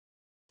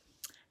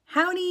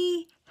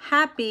Howdy,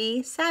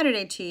 happy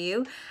Saturday to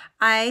you.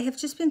 I have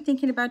just been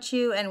thinking about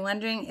you and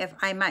wondering if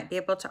I might be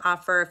able to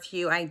offer a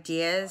few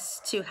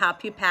ideas to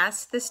help you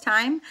pass this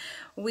time.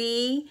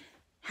 We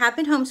have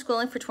been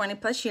homeschooling for 20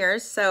 plus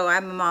years, so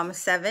I'm a mom of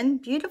 7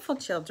 beautiful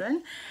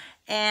children,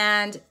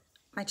 and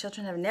my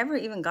children have never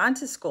even gone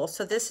to school.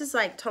 So this is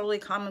like totally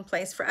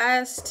commonplace for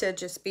us to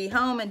just be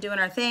home and doing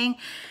our thing.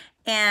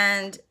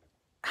 And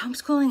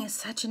homeschooling is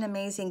such an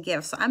amazing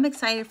gift. So I'm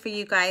excited for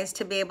you guys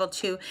to be able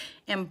to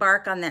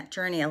embark on that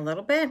journey a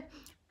little bit.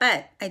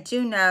 But I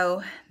do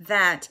know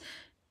that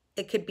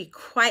it could be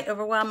quite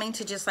overwhelming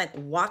to just like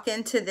walk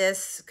into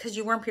this because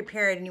you weren't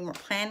prepared and you weren't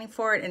planning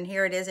for it. And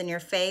here it is in your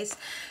face.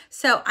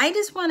 So I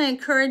just want to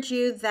encourage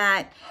you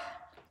that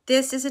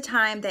this is a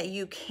time that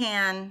you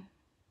can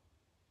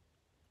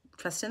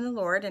trust in the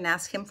Lord and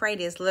ask Him for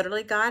ideas.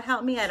 Literally, God,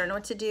 help me. I don't know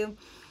what to do.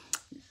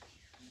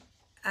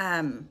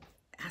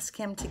 Ask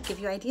Him to give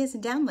you ideas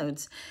and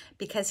downloads,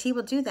 because He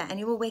will do that, and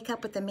you will wake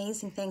up with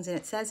amazing things. And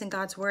it says in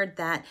God's word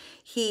that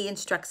He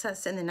instructs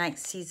us in the night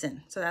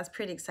season. So that's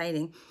pretty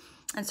exciting.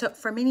 And so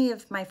for many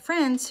of my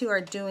friends who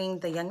are doing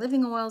the Young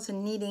Living oils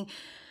and needing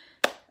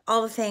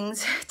all the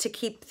things to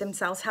keep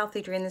themselves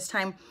healthy during this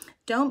time,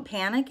 don't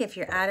panic if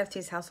you're out of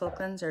Thieves Household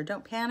Cleanser.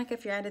 Don't panic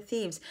if you're out of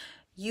Thieves.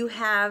 You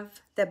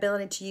have the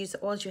ability to use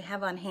the oils you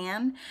have on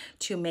hand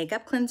to make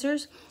up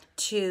cleansers,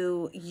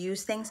 to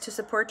use things to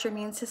support your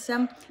immune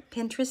system.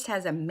 Pinterest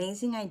has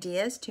amazing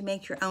ideas to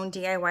make your own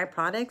DIY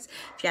products.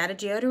 If you're out of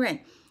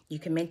deodorant, you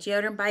can make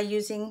deodorant by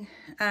using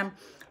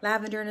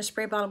lavender in a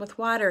spray bottle with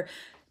water,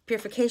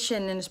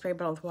 purification in a spray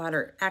bottle with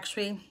water.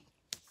 Actually,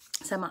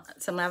 some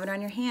lavender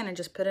on your hand and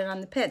just put it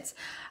on the pits.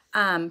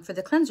 For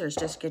the cleansers,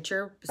 just get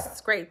your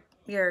spray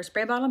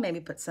bottle, maybe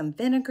put some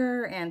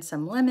vinegar and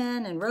some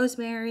lemon and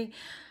rosemary,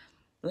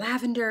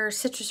 lavender,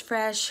 citrus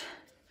fresh.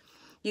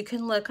 You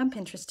can look on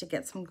Pinterest to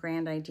get some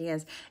grand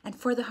ideas. And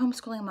for the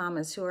homeschooling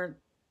mamas who are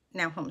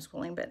now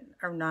homeschooling but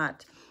are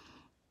not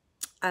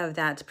of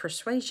that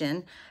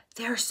persuasion,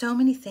 there are so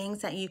many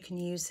things that you can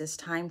use this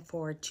time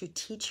for to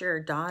teach your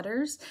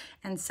daughters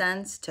and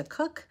sons to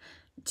cook,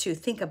 to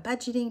think of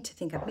budgeting, to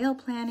think of meal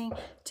planning,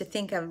 to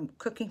think of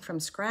cooking from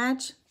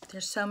scratch.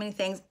 There's so many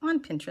things on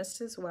Pinterest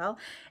as well.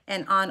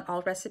 And on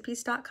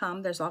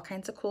allrecipes.com, there's all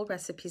kinds of cool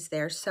recipes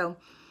there. So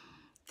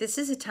this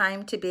is a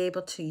time to be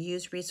able to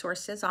use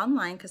resources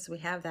online, because we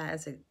have that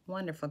as a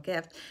wonderful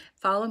gift.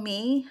 Follow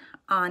me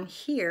on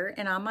here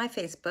and on my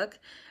Facebook,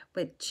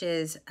 which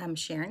is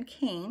Sharon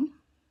Kane.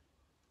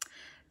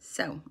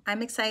 So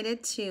I'm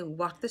excited to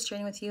walk this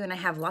journey with you, and I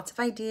have lots of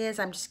ideas.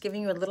 I'm just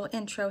giving you a little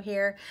intro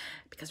here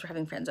because we're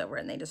having friends over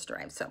and they just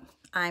arrived. So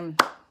I'm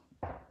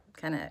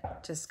kind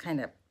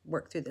of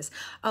work through this.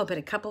 Oh, but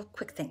a couple of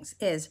quick things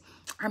is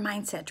our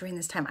mindset during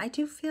this time. I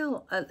do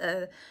feel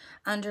a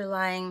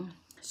underlying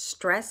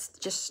stress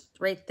just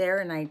right there,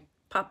 and I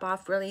pop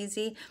off real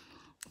easy.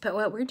 But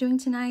what we're doing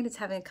tonight is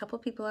having a couple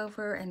people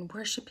over and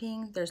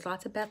worshiping. There's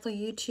lots of Bethel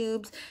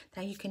YouTubes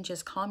that you can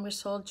just calm your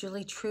soul.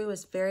 Julie True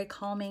is very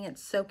calming.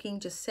 It's soaking.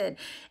 Just sit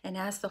and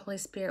ask the Holy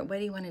Spirit, what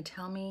do you want to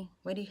tell me?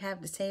 What do you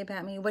have to say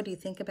about me? What do you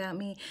think about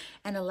me?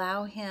 And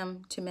allow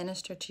Him to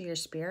minister to your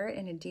spirit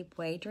in a deep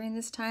way during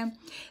this time.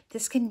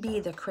 This can be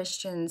the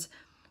Christian's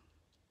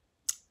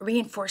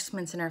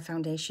reinforcements in our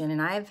foundation.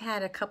 And I've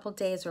had a couple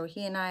days where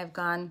he and I have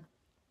gone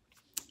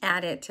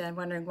at it. I'm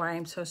wondering why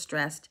I'm so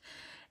stressed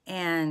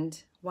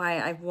and why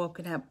I've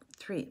woken up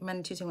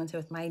Monday, Tuesday, Wednesday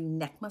with my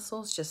neck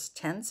muscles just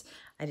tense.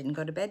 I didn't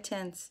go to bed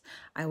tense.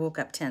 I woke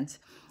up tense.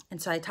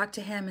 And so I talked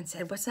to him and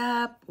said, what's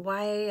up?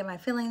 Why am I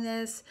feeling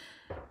this?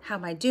 How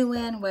am I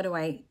doing? What do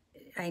I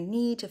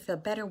need to feel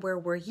better? Where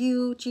were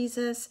you,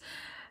 Jesus?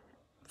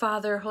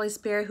 Father, Holy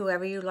Spirit,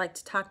 whoever you like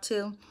to talk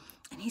to.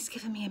 And He's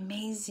given me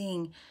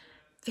amazing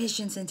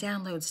visions and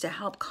downloads to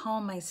help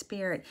calm my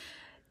spirit.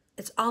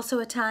 It's also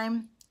a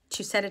time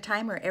to set a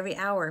timer every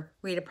hour,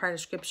 read a part of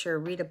scripture,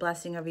 read a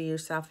blessing over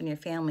yourself and your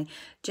family.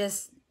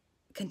 Just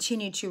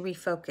continue to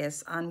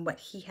refocus on what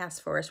He has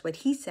for us, what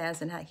He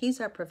says, and how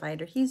He's our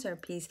provider. He's our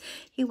peace.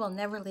 He will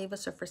never leave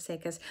us or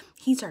forsake us.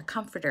 He's our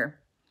comforter.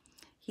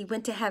 He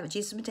went to heaven.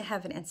 Jesus went to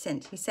heaven and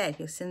sent. He said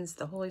He sends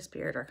the Holy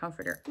Spirit, our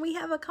comforter. We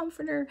have a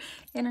comforter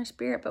in our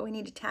spirit, but we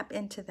need to tap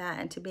into that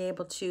and to be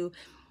able to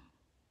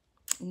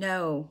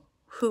know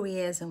who He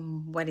is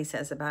and what He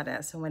says about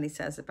us and what He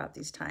says about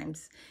these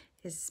times.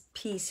 His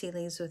peace He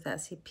leaves with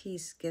us. His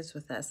peace gives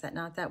with us. That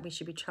not that we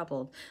should be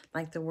troubled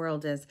like the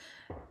world is.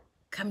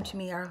 Come to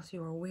me, all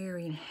you are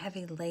weary and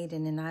heavy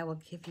laden, and I will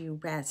give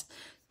you rest.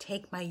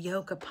 Take my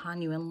yoke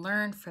upon you and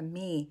learn from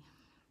me,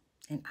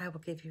 and I will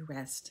give you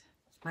rest.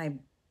 My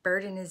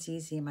burden is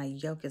easy and my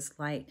yoke is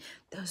light.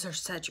 Those are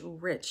such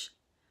rich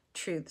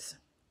truths.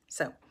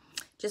 So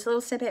just a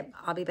little snippet.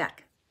 I'll be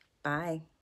back. Bye.